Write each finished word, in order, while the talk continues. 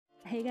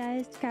Hey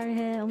guys, Dakara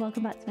here and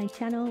welcome back to my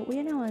channel. We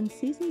are now on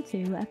season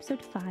 2,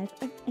 episode 5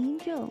 of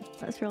Angel.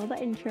 Let's roll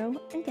that intro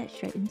and get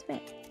straight into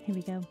it. Here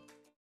we go.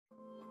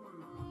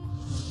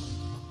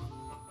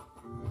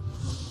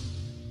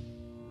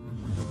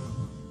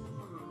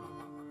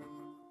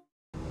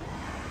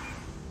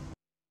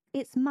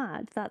 It's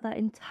mad that that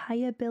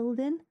entire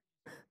building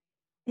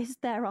is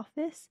their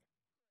office.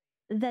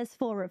 There's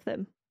 4 of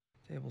them.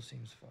 Table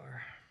seems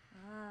far.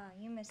 Ah,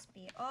 you must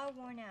be all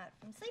worn out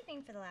from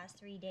sleeping for the last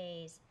 3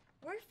 days.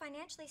 We're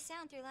financially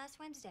sound through last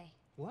Wednesday.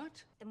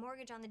 What? The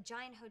mortgage on the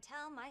giant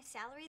hotel, my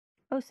salary.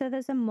 Oh, so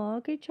there's a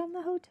mortgage on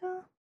the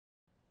hotel?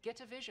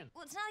 Get a vision.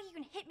 Well, it's not like you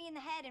can hit me in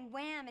the head and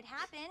wham, it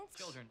happens.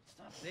 Children,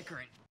 stop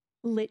bickering.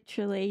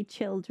 Literally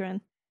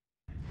children.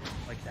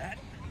 Like that?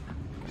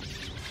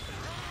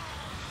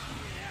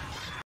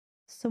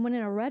 Someone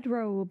in a red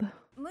robe.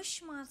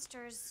 Mush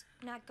Monster's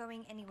not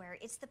going anywhere.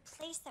 It's the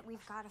place that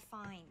we've got to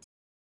find.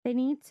 They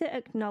need to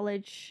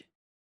acknowledge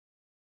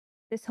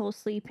this whole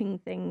sleeping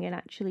thing and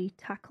actually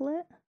tackle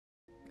it.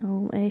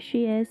 Oh, there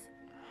she is.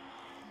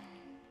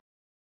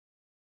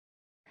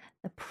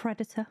 The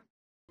predator.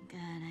 God,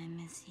 I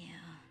miss you.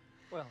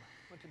 Well,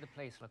 what did the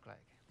place look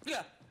like?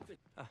 Yeah.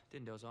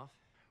 Didn't doze off.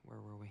 Where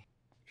were we?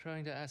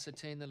 Trying to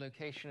ascertain the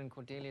location in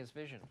Cordelia's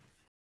vision.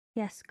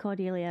 Yes,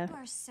 Cordelia. You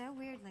are so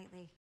weird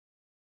lately.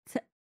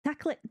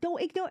 Tackle it.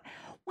 Don't ignore it.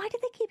 Why do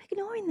they keep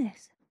ignoring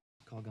this?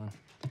 Call gone.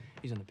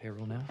 He's on the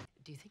payroll now.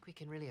 Do you think we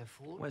can really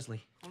afford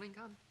Wesley? Calling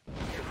gun?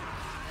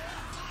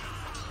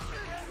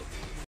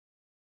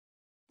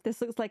 This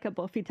looks like a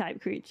Buffy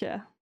type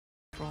creature.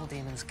 Thrall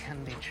demons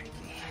can be tricky.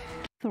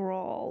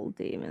 Thrall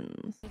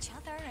demons. Each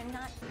other and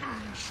not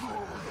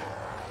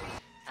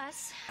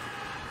us.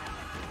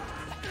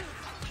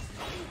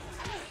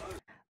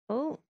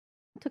 Oh,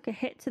 took a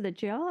hit to the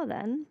jaw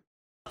then.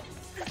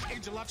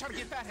 Angel, I'll try to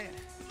get that head.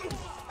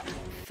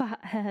 Fat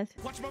head.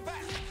 Watch my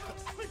back.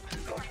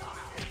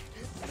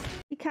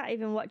 He can't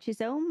even watch his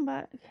own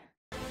back.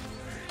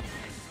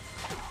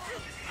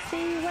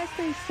 See,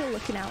 Wesley's still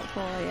looking out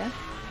for you.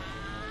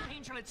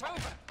 Angel, it's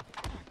over.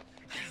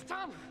 It's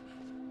done.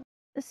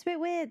 It's a bit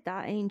weird,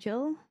 that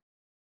Angel.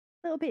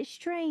 A little bit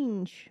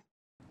strange.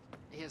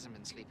 He hasn't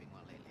been sleeping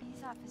well lately.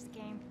 He's off his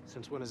game.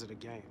 Since when is it a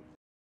game?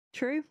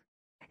 True.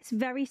 It's a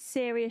very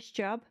serious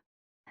job.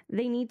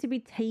 They need to be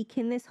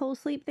taking this whole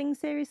sleep thing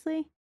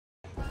seriously.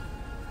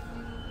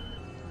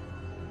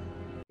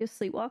 You're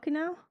sleepwalking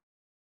now?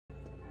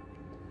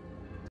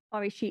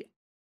 Or is she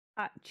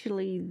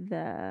actually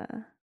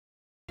there?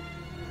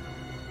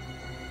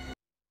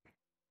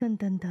 Dun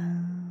dun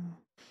dun.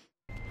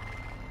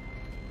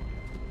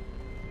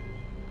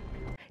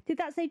 Did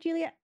that say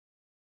Juliet?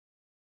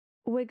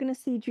 We're gonna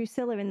see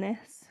Drusilla in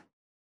this.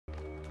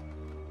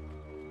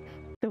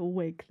 The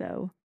wig,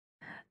 though.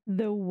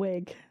 The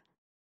wig.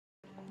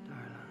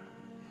 Darla,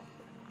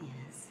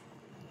 Yes.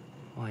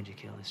 why'd you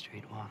kill the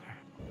streetwalker?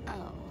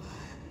 Oh,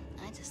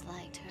 I just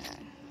liked her.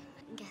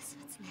 Guess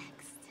what's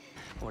next?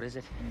 What is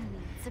it?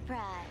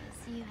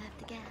 Surprise. You have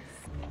to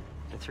guess.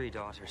 The 3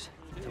 daughters.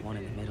 The one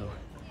in the middle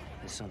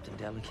is something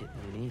delicate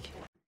and unique.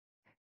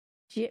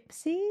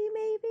 Gypsy,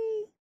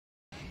 maybe?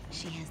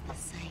 She has the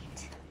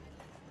sight.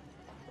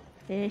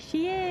 There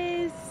she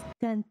is.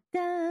 Dun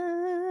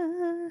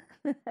dun.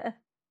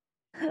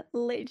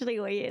 Literally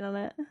waiting on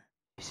it.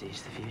 She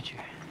sees the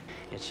future,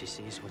 yet she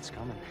sees what's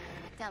coming.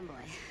 Down,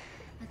 boy.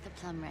 Let the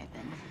plum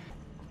ripen.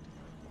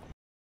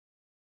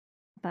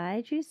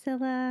 Bye,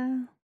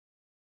 Drusilla.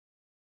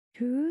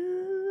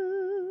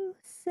 Drusilla,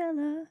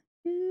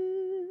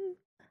 you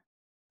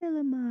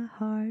fill my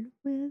heart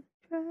with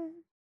dread,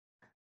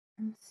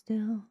 and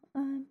still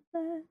I'm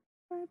led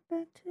right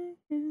back to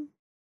you.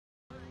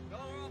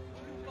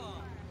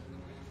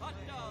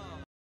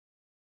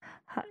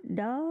 Hot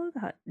dog,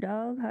 hot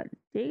dog, hot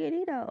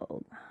diggity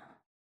dog.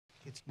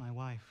 It's my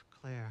wife,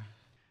 Claire.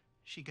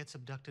 She gets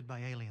abducted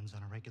by aliens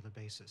on a regular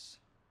basis.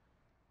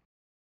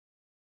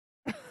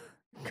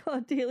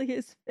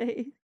 Cordelia's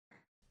face.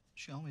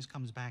 She always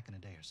comes back in a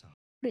day or so.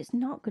 But it's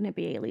not going to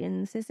be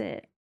aliens, is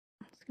it?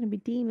 It's going to be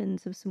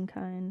demons of some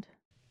kind.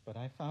 But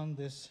I found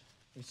this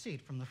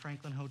receipt from the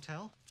Franklin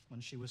Hotel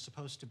when she was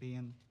supposed to be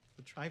in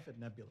the Trifid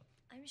Nebula.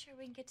 I'm sure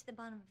we can get to the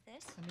bottom of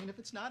this. I mean, if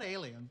it's not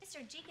alien,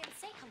 Mr. Jenkins,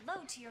 say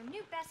hello to your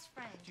new best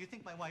friend. do you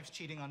think my wife's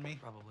cheating on me?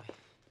 Probably.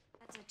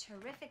 That's a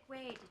terrific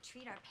way to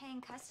treat our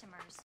paying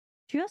customers.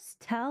 Just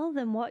tell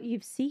them what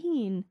you've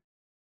seen.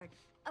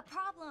 A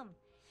problem.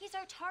 He's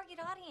our target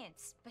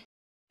audience. But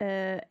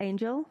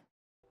Angel?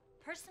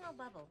 personal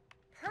bubble.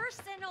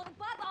 Personal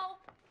bubble!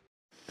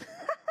 I've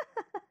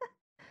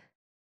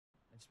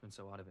just been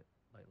so out of it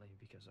lately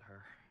because of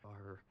her. Or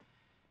her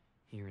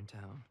here in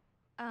town.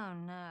 Oh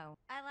no.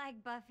 I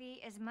like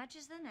Buffy as much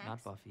as the next.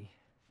 Not Buffy,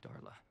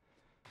 Darla.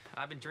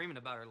 I've been dreaming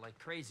about her like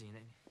crazy, and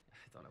I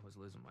thought I was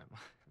losing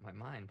my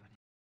mind, but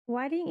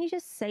Why didn't you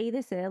just say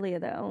this earlier,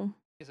 though?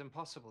 It's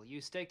impossible.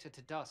 You staked her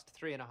to dust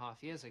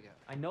 3.5 years ago.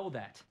 I know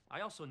that.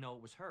 I also know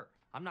it was her.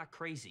 I'm not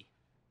crazy.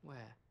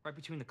 Where? Right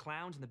between the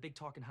clowns and the big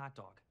talking hot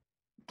dog.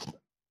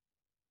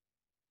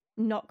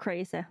 Not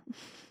crazy.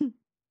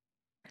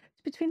 To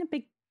It's between a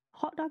big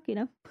hot dog, you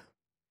know.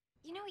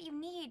 You know what you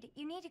need?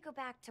 You need to go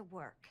back to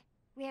work.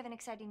 We have an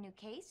exciting new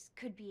case.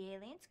 Could be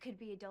aliens, could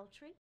be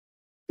adultery.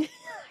 I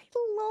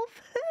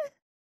love her.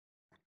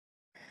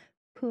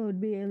 Could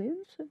be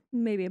aliens,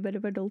 maybe a bit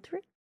of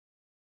adultery.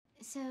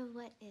 So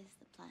what is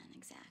the plan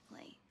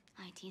exactly?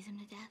 I tease him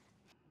to death?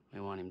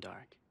 We want him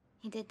dark.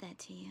 He did that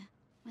to you.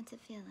 What's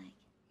it feel like?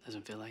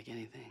 Doesn't feel like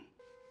anything.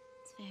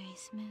 It's very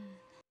smooth.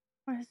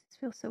 Why does this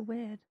feel so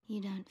weird?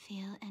 You don't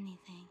feel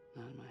anything.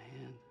 Not in my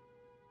hand.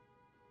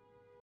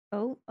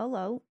 Oh,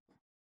 hello.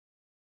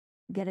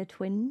 Get a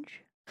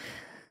twinge?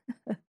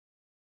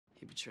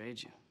 He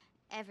betrayed you.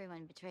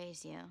 Everyone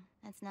betrays you.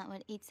 That's not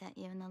what eats at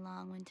you in the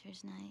long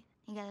winter's night.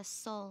 You got a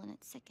soul and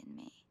it sickened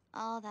me.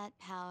 All that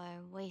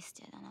power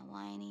wasted on a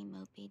whiny,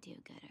 mopey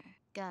do-gooder.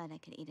 God, I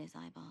could eat his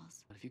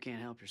eyeballs. But if you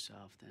can't help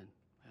yourself, then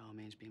by all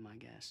means be my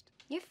guest.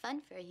 You're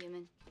fun for a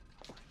human.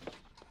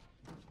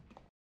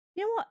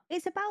 You know what?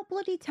 It's about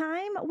bloody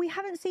time. We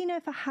haven't seen her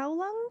for how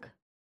long?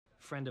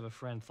 Friend of a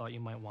friend thought you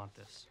might want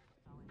this.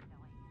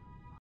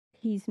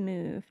 He's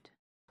moved.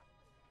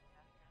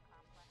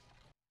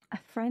 A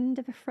friend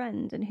of a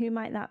friend, and who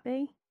might that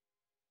be?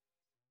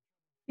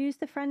 Who's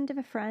the friend of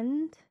a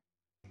friend?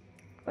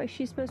 What, is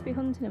she supposed to be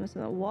hunting him or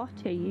something? What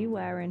are you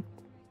wearing?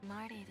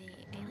 Marty,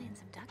 the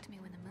aliens abduct me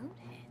when the moon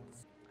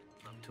hits.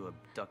 I'd love to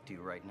abduct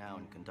you right now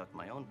and conduct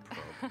my own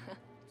probe.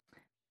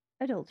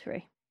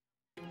 Adultery.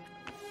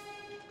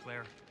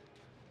 Claire,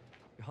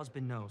 your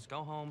husband knows.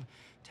 Go home,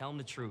 tell him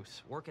the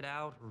truth. Work it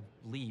out or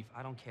leave.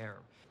 I don't care.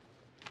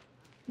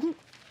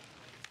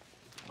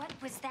 What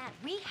was that?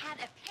 We had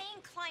a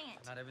paying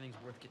client. Not everything's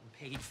worth getting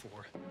paid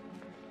for.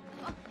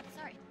 Oh,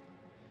 sorry.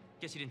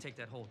 Guess you didn't take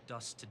that whole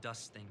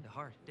dust-to-dust thing to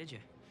heart, did you?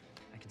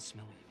 I can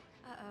smell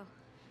you. Uh-oh.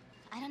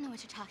 I don't know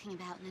what you're talking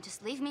about. Now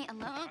just leave me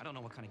alone. I don't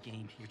know what kind of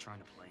game you're trying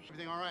to play.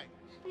 Everything all right?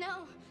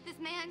 No, this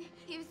man,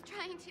 he was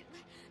trying to...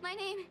 My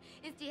name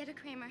is Dieta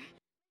Kramer.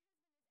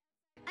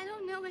 I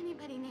don't know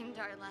anybody named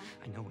Darla.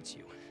 I know it's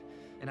you.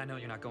 And I know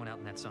you're not going out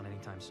in that sun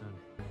anytime soon.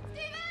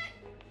 Steven!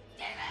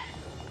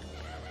 Steven!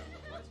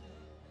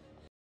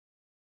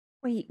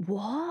 Wait,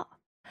 what?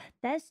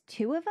 There's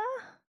two of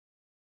her?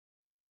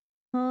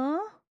 Huh?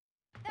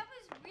 That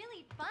was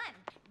really fun.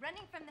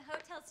 Running from the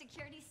hotel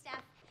security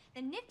staff,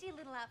 the nifty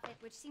little outfit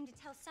which seemed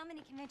to tell so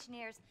many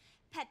conventionaires,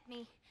 pet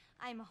me,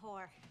 I'm a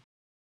whore.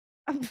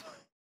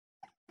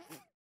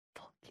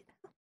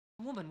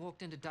 A woman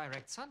walked into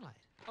direct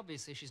sunlight.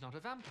 Obviously, she's not a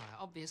vampire.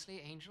 Obviously,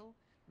 Angel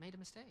made a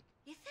mistake.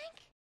 You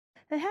think?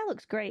 Her hair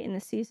looks great in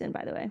this season,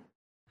 by the way.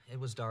 It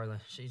was Darla.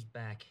 She's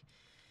back.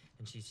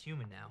 And she's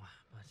human now.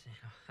 But, you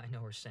know, I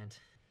know her scent.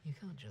 You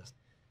can't just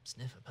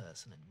sniff a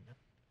person and...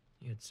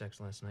 You had sex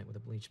last night with a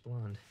bleached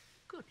blonde.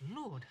 Good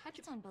Lord, how'd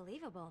you... It's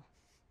unbelievable.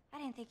 I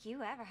didn't think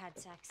you ever had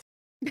sex.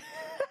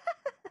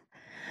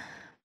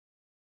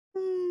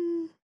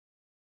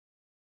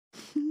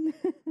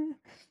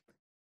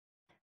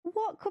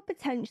 What could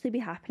potentially be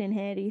happening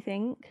here, do you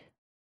think?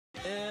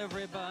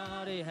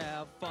 Everybody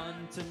have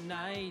fun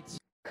tonight.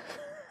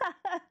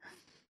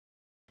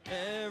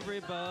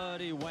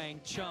 Everybody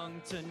wank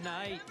chung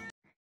tonight.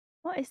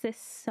 What is this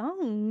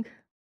song?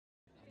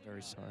 I'm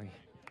very sorry.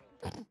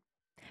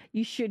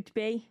 You should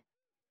be.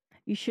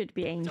 You should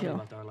be, Tell me Angel.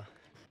 about Darla.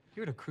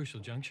 You're at a crucial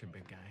juncture,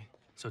 big guy.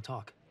 So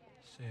talk.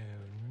 So,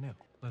 no.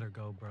 Let her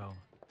go, bro.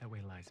 That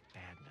way lies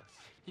badness.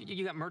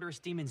 You got murderous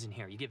demons in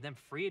here. You give them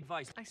free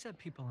advice. I set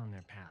people on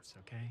their paths,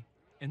 okay?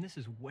 And this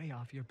is way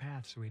off your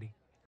path, sweetie.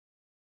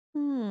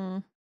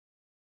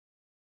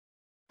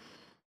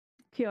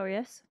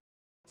 Curious.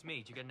 It's me.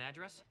 Did you get an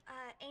address?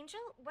 Angel,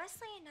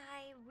 Wesley and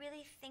I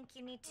really think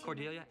you need to...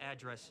 Cordelia,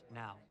 address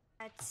now.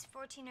 It's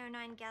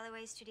 1409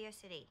 Galloway, Studio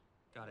City.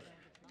 Got it.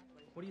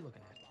 What are you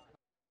looking at?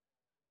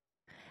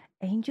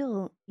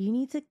 Angel, you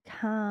need to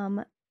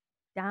calm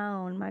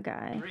down, my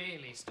guy.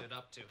 Really stood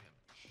up to him.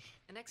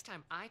 The next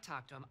time I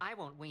talk to him, I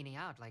won't weenie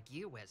out like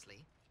you,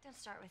 Wesley. Don't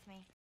start with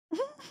me.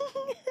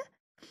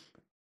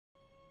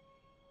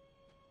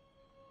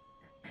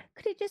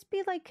 Could it just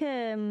be like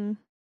a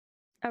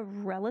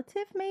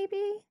relative,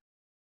 maybe?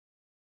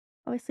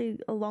 Obviously,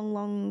 a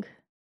long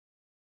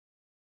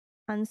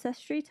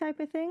ancestry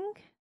type of thing.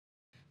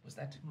 Was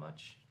that too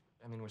much?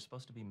 I mean, we're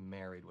supposed to be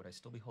married. Would I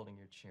still be holding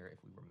your chair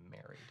if we were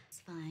married?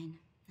 It's fine.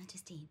 I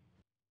just eat.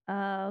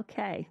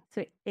 Okay,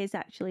 so it is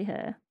actually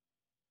her.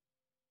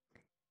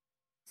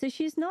 So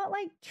she's not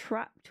like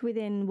trapped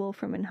within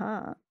Wolfram and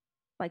Hart,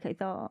 like I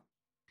thought.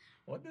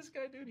 What'd this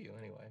guy do to you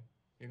anyway?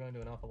 You're going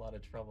to an awful lot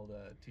of trouble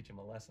to teach him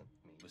a lesson.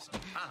 He was...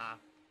 If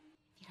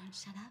you don't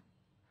shut up,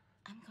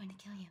 I'm going to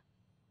kill you.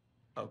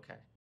 Okay.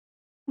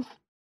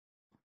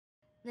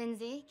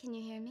 Lindsay, can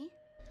you hear me?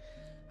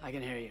 I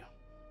can hear you.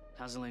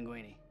 How's the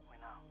linguini? We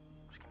know.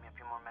 Just give me a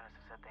few more minutes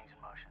to set things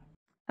in motion.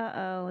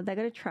 Uh-oh, they're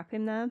going to trap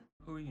him there.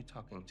 Who are you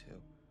talking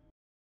to?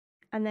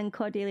 And then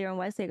Cordelia and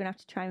Wesley are going to have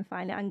to try and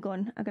find it. And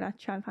Gunn are going to have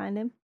to try and find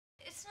him.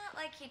 It's not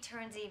like he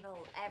turns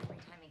evil every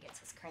time he gets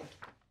his crank.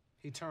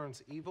 He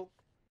turns evil?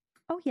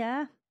 Oh,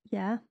 yeah.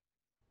 Yeah.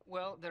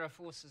 Well, there are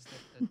forces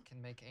that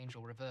can make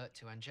Angel revert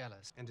to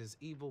Angelus. And as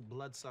evil,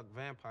 blood-suck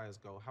vampires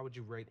go, how would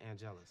you rate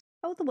Angelus?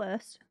 Oh, the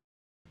worst.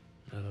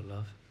 Hello,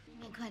 love. You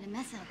made quite a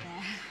mess out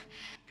there.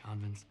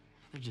 Convents,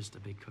 they're just a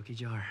big cookie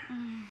jar.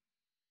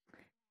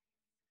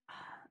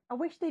 I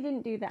wish they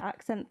didn't do the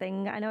accent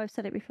thing. I know I've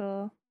said it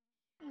before.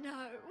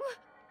 No.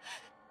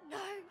 No.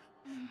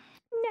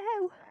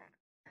 No.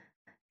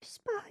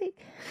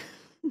 Spike.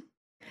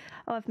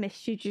 Oh, I've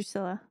missed you,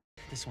 Drusilla.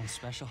 This one's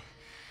special.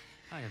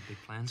 I have big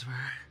plans for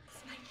her.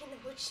 Spike in the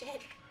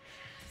woodshed.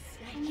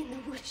 Spike in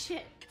the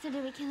woodshed. So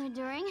do we kill her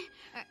during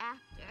or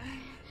after?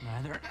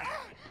 Neither.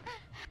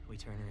 We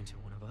turn her into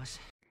one of us.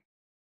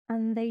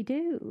 And they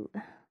do.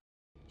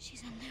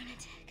 She's a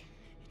lunatic.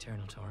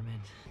 Eternal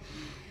torment.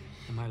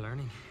 Am I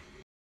learning?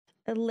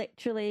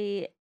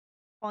 Literally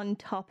on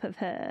top of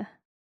her.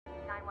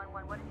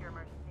 911, what is your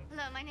emergency?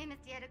 Hello, my name is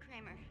Dieta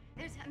Kramer.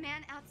 There's a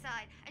man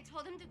outside. I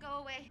told him to go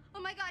away.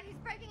 Oh my God, he's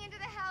breaking into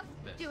the house.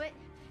 This. Do it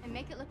and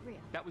make it look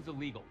real. That was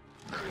illegal.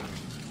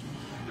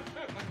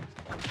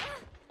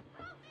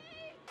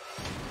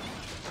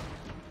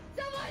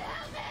 Someone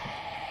help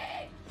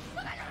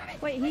me!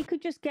 Wait, he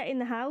could just get in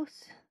the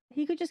house?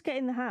 He could just get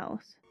in the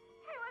house?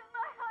 He was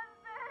my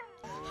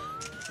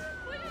husband!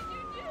 What did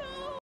you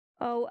do?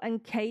 Oh,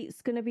 and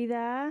Kate's gonna be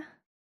there?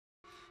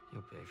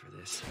 You'll pay for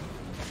this.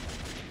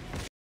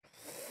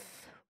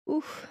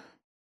 Oof.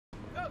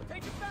 Go,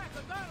 take it back!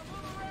 I got him!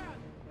 Move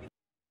around!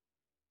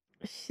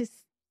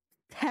 She's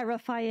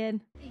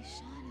terrifying. They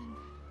shot him.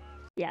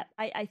 Yeah,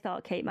 I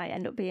thought Kate might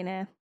end up being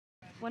here.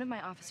 One of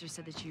my officers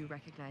said that you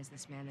recognized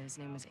this man, that his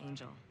name was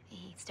Angel.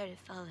 He started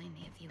following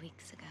me a few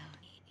weeks ago.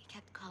 He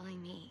kept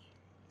calling me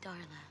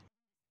Darla.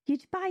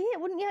 You'd buy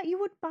it, wouldn't you? You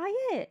would buy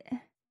it.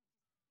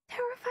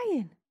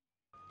 Terrifying.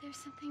 There's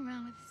something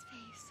wrong with his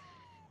face.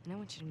 And I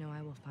want you to know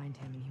I will find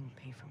him and he will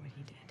pay for what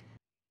he did.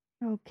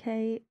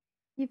 Okay.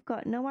 You've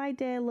got no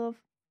idea, love.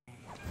 I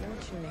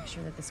want you to make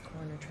sure that this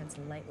coroner treads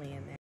lightly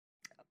in there.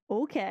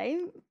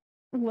 Okay.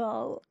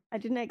 Well, I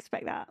didn't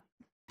expect that.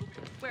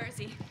 Where is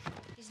he?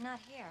 He's not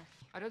here.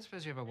 I don't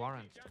suppose you have a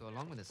warrant to go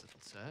along with this little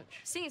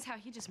search. Seeing as how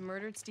he just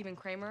murdered Stephen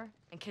Kramer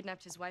and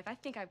kidnapped his wife, I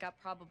think I've got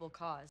probable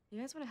cause. You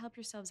guys want to help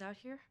yourselves out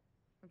here?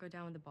 Or go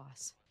down with the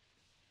boss?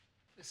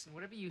 Listen,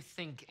 whatever you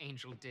think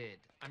Angel did,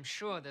 I'm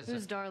sure there's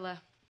Who's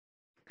Darla?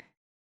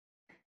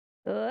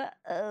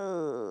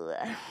 Uh-oh.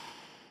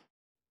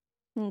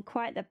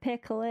 Quite the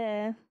pickle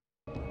here.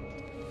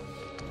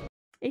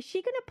 Is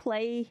she gonna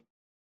play...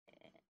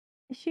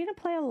 Is she gonna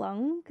play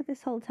along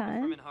this whole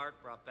time? From and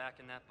heart brought back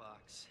in that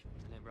box,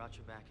 and they brought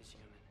you back as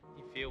human.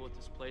 You feel what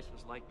this place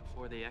was like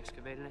before they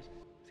excavated it?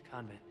 It's a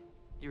convent.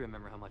 You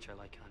remember how much I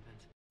like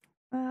convents.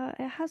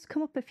 It has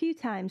come up a few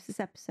times this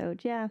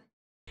episode, yeah.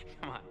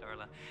 Come on,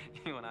 Darla.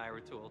 You and I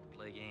were too old to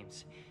play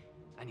games.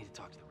 I need to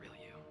talk to the real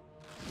you.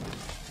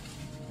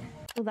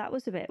 Well, that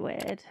was a bit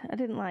weird. I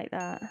didn't like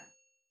that.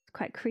 It's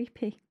quite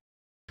creepy.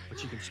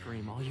 But you can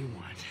scream all you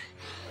want.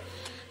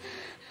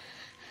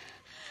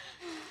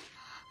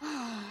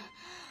 Oh,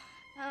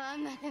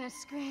 I'm not gonna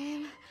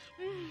scream.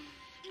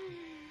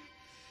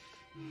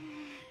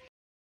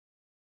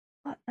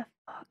 What the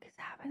fuck is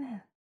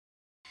happening?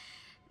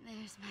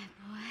 There's my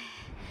boy.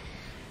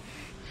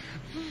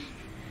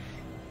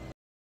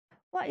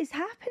 What is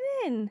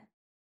happening?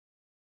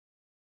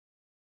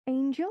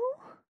 Angel?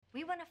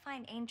 We want to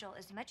find Angel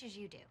as much as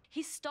you do.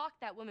 He stalked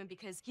that woman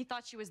because he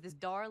thought she was this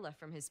Darla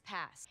from his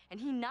past. And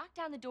he knocked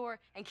down the door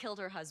and killed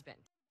her husband.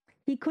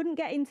 He couldn't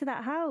get into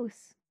that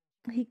house.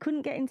 He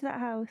couldn't get into that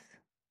house.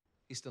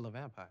 He's still a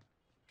vampire.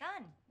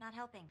 Gun, not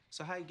helping.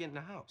 So how you get in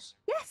the house?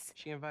 Yes.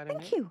 She invited me?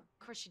 Thank you.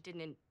 Of course she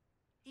didn't.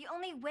 The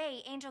only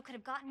way Angel could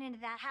have gotten into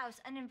that house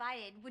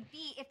uninvited would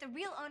be if the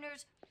real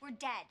owners were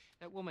dead.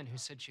 that woman who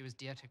said she was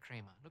Dieta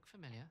Kramer. Look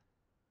familiar?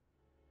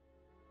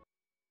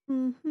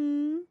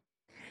 Mm-hmm.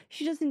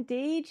 She does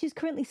indeed. She's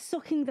currently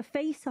sucking the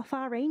face off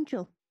our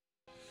Angel.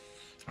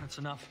 That's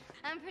enough.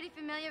 I'm pretty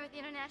familiar with the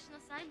international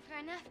sign for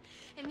enough,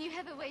 and you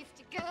have a ways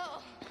to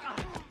go.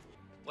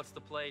 What's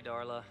the play,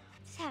 Darla?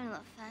 Just having a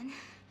little fun.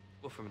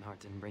 Wolfram and Hart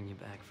didn't bring you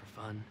back for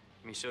fun.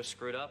 You so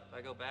screwed up,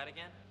 I go bad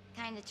again?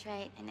 Kind of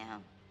trait, I know.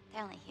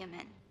 They're only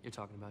human. You're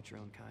talking about your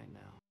own kind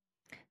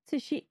now. So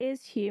she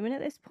is human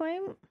at this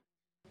point?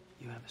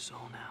 You have a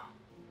soul now.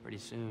 Pretty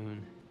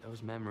soon,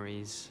 those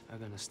memories are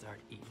gonna start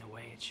eating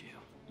away at you.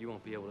 You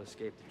won't be able to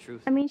escape the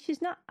truth. I mean,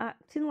 she's not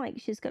acting like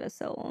she's got a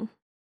soul.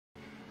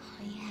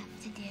 All you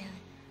have to do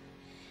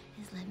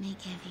is let me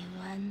give you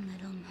one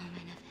little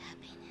moment of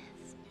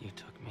happiness. You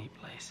took me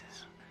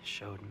places,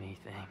 showed me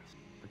things,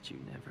 but you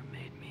never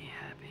made me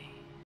happy.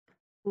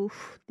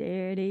 Oof,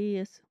 there it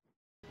is.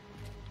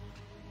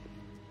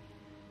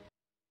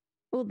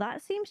 Well,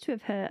 that seems to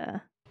have hurt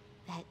her.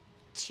 That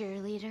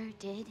cheerleader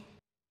did?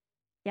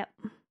 Yep.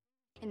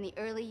 In the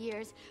early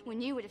years,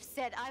 when you would have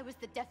said I was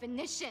the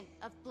definition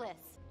of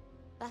bliss.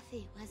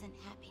 Buffy wasn't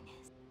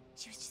happiness.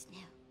 She was just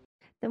new.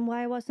 Then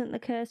why wasn't the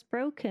curse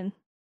broken?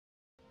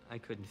 I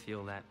couldn't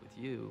feel that with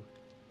you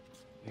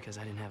because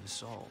I didn't have a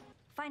soul.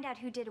 find out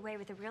who did away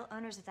with the real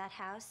owners of that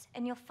house,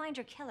 and you'll find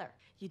your killer.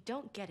 You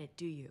don't get it,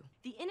 do you?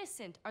 The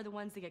innocent are the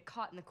ones that get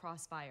caught in the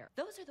crossfire.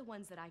 Those are the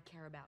ones that I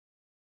care about.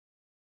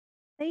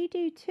 They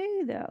do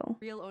too, though.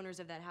 Real owners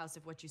of that house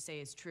if what you say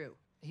is true.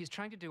 He's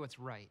trying to do what's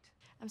right.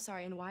 I'm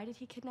sorry, and why did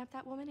he kidnap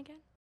that woman again?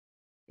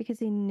 Because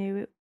he knew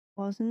it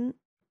wasn't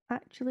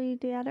actually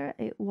Diana,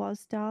 it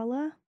was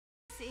Darla.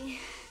 See,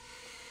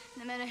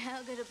 no matter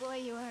how good a boy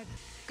you are,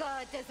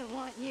 God doesn't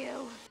want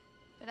you.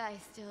 But I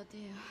still do.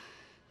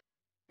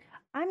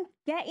 I'm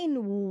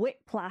getting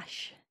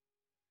whiplash.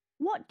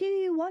 What do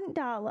you want,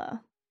 Darla?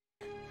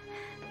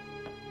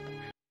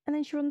 And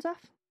then she runs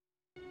off.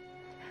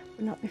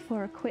 But not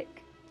before a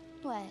quick...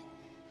 What?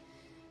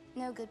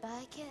 No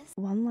goodbye kiss?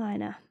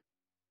 One-liner.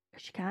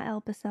 Because she can't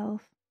help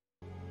herself.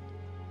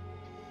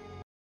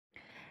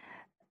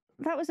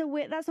 That's a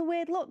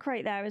weird look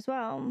right there as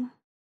well.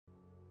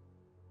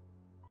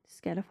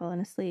 Scared of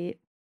falling asleep.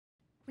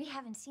 We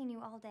haven't seen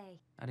you all day.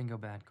 I didn't go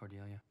bad,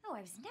 Cordelia. Oh,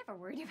 I was never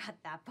worried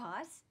about that,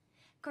 boss.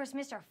 Of course,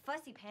 Mr.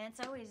 Fussy Pants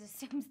always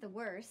assumes the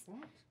worst.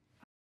 What?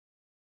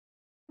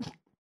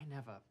 I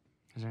never.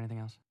 Is there anything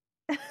else?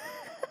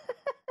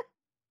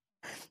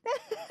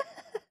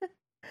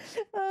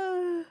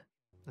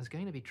 There's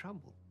going to be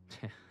trouble.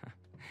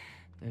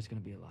 There's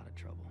going to be a lot of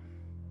trouble.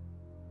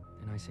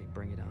 And I say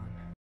bring it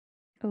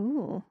on.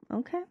 Ooh,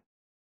 okay.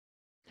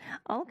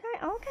 Okay.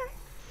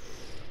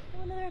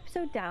 Another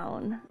episode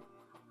down.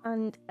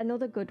 And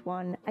another good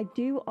one. I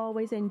do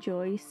always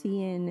enjoy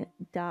seeing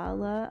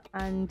Darla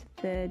and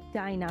the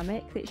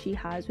dynamic that she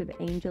has with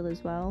Angel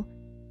as well.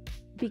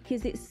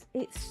 Because it's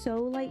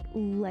so like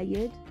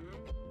layered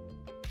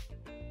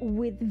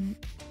with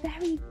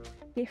very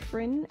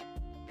different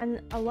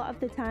and a lot of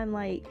the time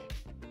like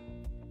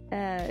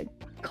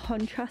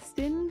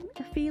contrasting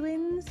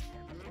feelings.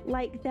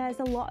 Like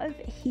there's a lot of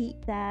heat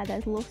there,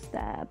 there's lust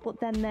there, but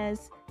then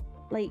there's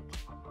like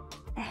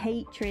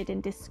hatred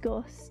and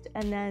disgust,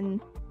 and then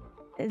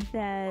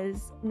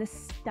there's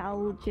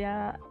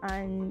nostalgia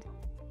and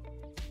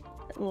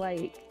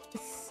like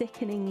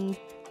sickening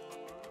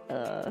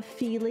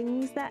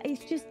feelings that is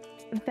just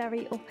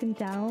very up and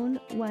down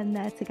when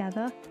they're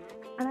together.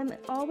 And I'm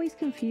always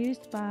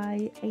confused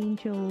by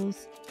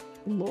Angel's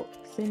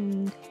looks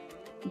and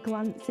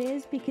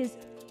glances, because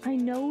I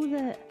know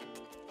that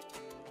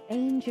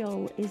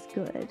Angel is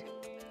good,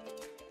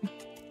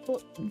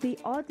 but the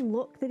odd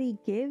look that he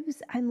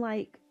gives, I'm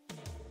like,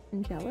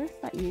 I'm jealous,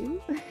 that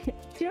you? Do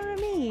you know what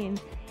I mean?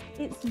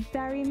 It's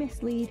very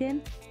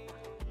misleading.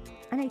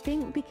 And I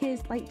think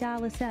because, like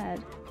Darla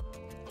said,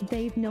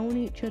 they've known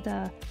each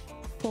other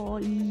for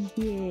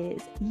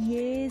years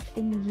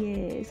and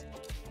years,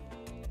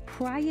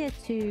 prior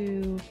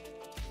to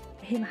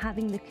him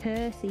having the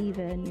curse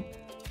even.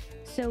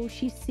 So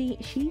she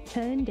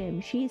turned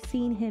him. She's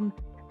seen him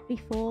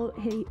before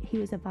he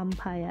was a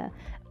vampire,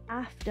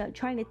 after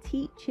trying to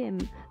teach him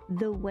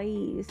the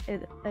ways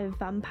of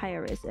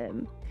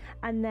vampirism,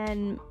 and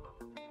then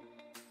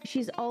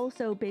she's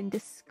also been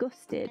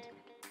disgusted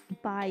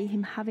by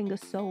him having a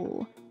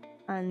soul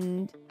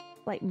and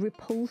like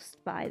repulsed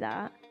by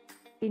that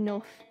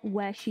enough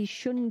where she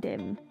shunned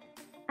him,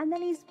 and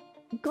then he's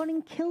gone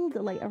and killed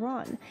her later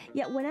on.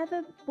 Yet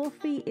whenever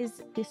Buffy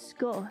is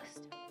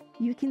discussed,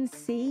 you can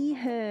see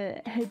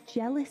her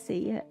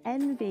jealousy, her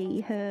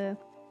envy, her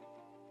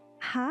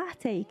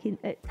heartache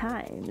at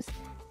times.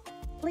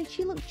 Like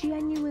she looked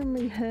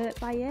genuinely hurt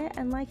by it,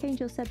 and like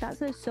Angel said, that's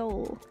her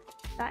soul.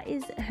 That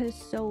is her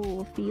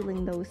soul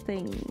feeling those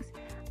things,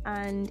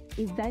 and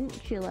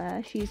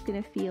eventually she's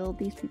gonna feel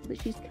these people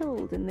that she's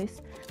killed, and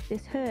this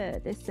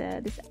hurt,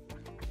 this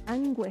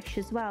anguish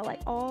as well,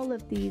 like all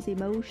of these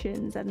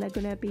emotions, and they're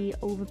gonna be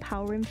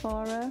overpowering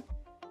for her.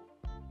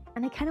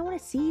 And I kind of want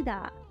to see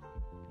that.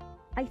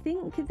 I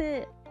think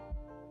that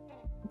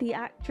the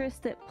actress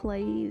that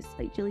plays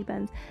like Jilly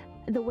Benz,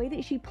 the way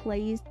that she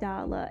plays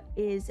Darla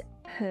is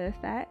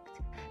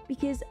perfect,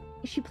 because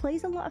she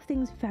plays a lot of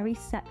things very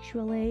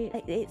sexually.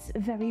 Like, it's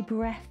very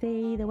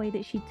breathy, the way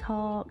that she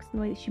talks, the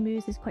way that she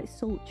moves is quite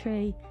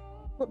sultry,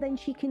 but then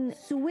she can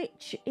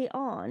switch it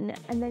on,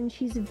 and then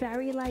she's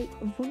very like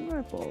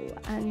vulnerable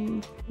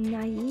and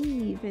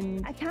naive,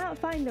 and I can't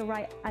find the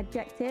right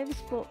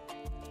adjectives, but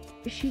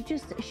she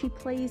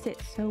plays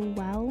it so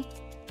well.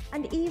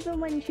 And even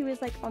when she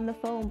was like on the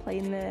phone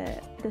playing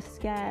the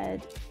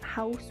scared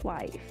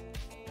housewife,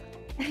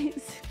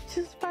 it's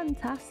just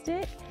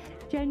fantastic,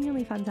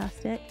 genuinely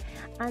fantastic.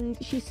 And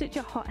she's such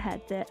a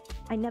hothead that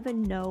I never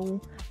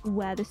know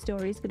where the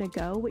story's gonna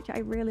go, which I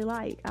really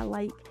like. I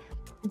like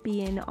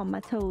being on my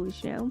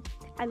toes, you know.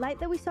 I like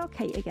that we saw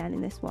Kate again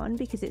in this one,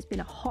 because it's been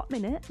a hot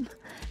minute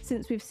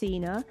since we've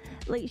seen her.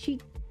 Like she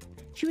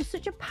was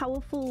such a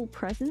powerful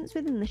presence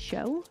within the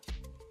show,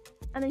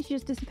 and then she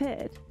just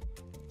disappeared.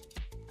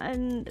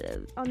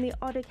 And on the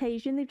odd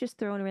occasion, they've just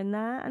thrown her in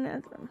there.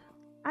 And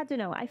I don't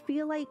know. I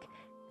feel like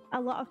a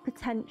lot of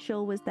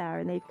potential was there,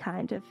 and they've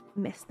kind of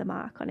missed the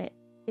mark on it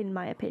in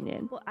my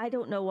opinion. But I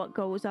don't know what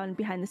goes on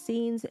behind the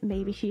scenes.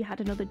 Maybe she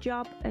had another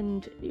job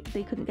and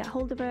they couldn't get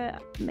hold of her.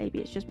 Maybe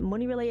it's just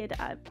money related,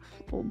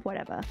 or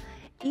whatever.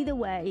 Either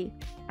way,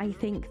 I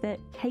think that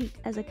Kate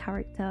as a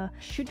character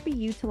should be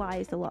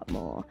utilized a lot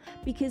more,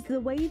 because the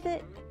way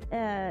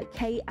that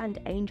Kate and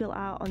Angel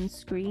are on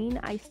screen,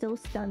 I still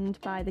stand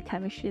by the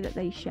chemistry that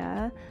they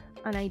share,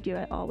 and I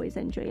always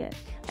enjoy it.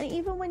 And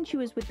even when she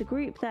was with the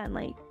group then,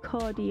 like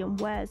Cody and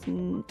Wes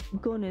and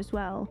Gunn as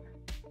well,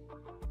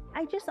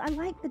 I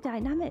like the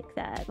dynamic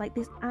there, like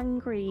this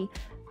angry,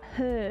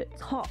 hurt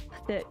top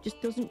that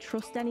just doesn't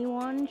trust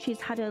anyone.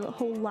 She's had her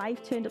whole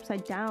life turned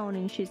upside down,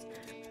 and she's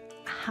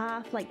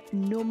half like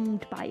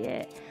numbed by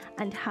it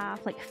and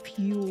half like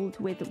fueled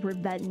with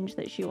revenge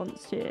that she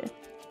wants to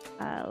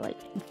like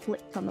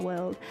inflict on the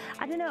world.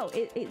 I don't know,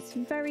 it's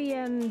very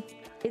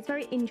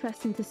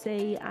interesting to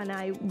see, and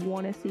I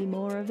want to see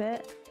more of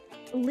it.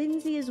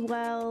 Lindsay as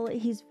well,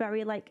 he's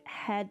very like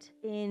head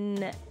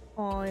in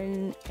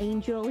on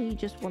Angel. He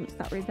just wants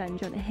that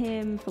revenge on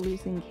him for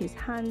losing his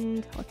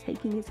hand, or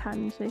taking his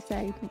hand, should I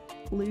say,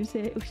 lose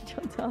it, was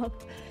chopped off.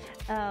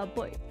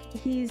 But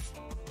he's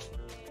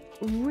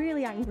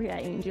really angry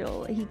at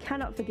Angel. He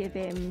cannot forgive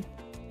him,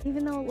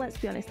 even though, let's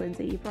be honest,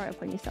 Lindsay, you brought it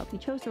up on yourself. You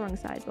chose the wrong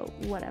side, but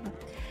whatever.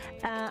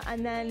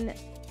 And then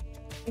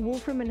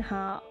Wolfram and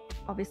Hart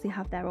obviously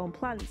have their own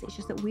plans. It's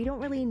just that we don't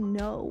really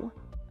know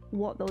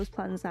what those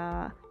plans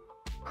are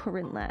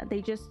currently.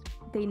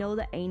 They know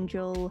that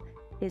Angel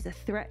is a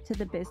threat to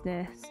the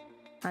business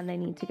and they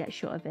need to get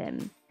shut of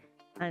him.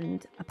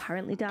 And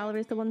apparently Darla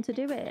is the one to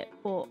do it.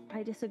 But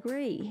I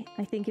disagree.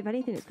 I think if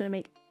anything, it's going to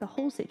make the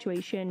whole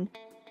situation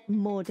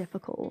more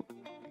difficult.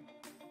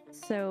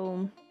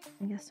 So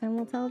I guess time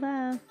will tell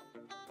there.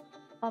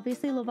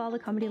 Obviously love all the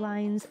comedy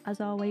lines as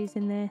always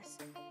in this.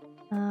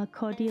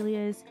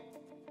 Cordelia's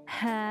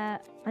hair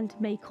and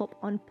makeup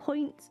on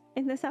point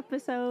in this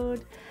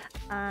episode,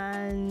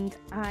 and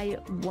I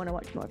want to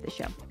watch more of the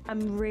show.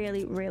 I'm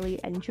really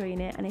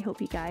enjoying it, and I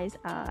hope you guys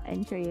are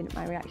enjoying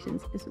my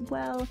reactions as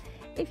well.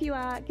 If you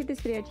are, give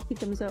this video a cheeky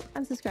thumbs up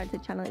and subscribe to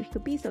the channel if you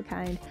could be so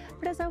kind.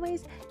 But as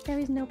always, there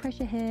is no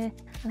pressure here,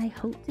 and I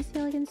hope to see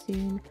you again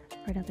soon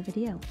for another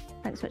video.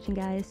 Thanks for watching,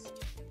 guys.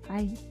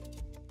 Bye.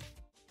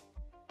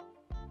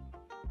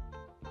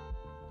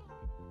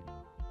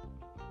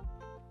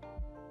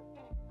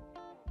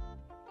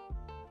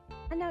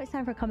 And now it's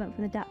time for a comment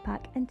from the Dat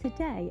Pack, and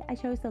today I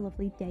chose the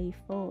lovely Dave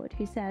Ford,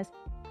 who says,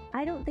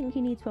 I don't think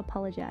you need to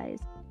apologise.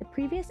 The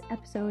previous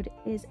episode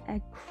is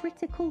a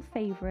critical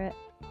favourite,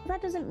 but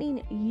that doesn't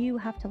mean you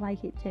have to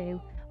like it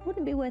too.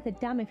 Wouldn't be worth a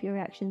damn if your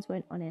reactions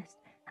weren't honest.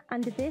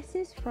 And this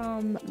is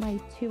from my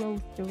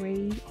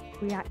 203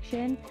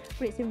 reaction,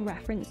 but it's in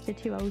reference to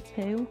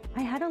 202.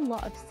 I had a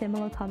lot of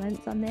similar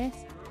comments on this,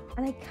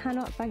 and I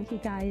cannot thank you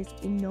guys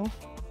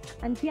enough.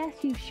 And yes,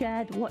 you've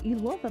shared what you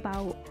love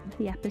about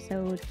the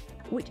episode,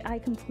 which I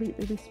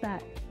completely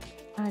respect.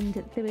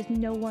 And there was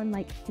no one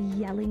like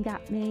yelling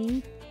at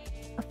me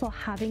for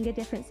having a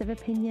difference of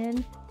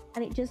opinion.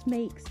 And it just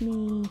makes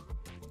me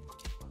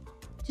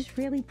just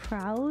really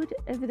proud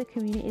of the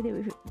community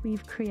that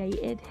we've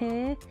created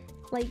here.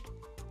 Like,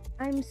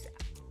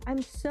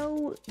 I'm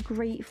so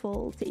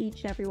grateful to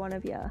each and every one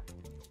of you.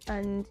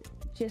 And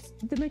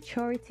just the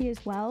maturity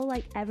as well.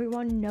 Like,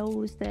 everyone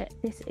knows that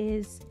this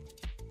is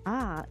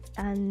art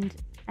and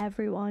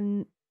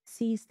everyone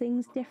sees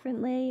things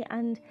differently,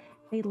 and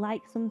they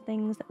like some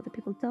things that other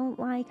people don't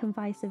like, and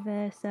vice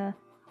versa.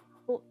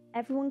 But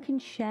everyone can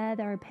share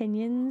their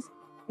opinions.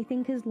 I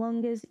think as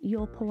long as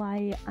you're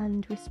polite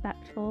and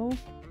respectful,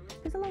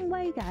 it goes a long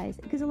way, guys.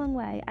 It goes a long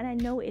way. And I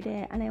noted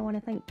it, and I want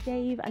to thank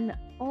Dave and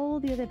all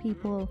the other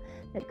people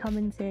that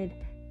commented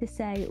to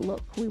say,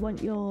 look, we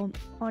want your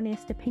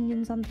honest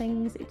opinions on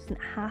things. It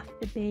doesn't have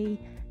to be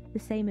the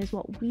same as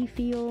what we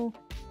feel.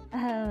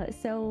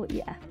 So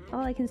yeah,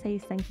 all I can say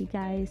is thank you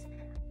guys,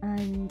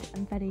 and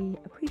I'm very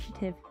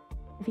appreciative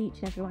of each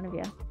and every one of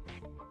you.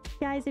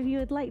 Guys, if you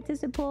would like to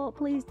support,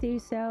 please do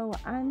so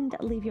and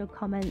leave your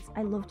comments.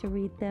 I love to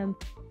read them,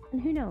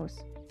 and who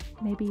knows,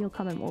 maybe your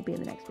comment will be in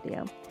the next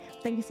video.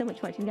 Thank you so much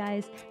for watching,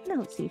 guys, and I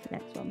hope to see you for the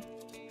next one.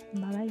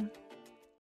 Bye bye.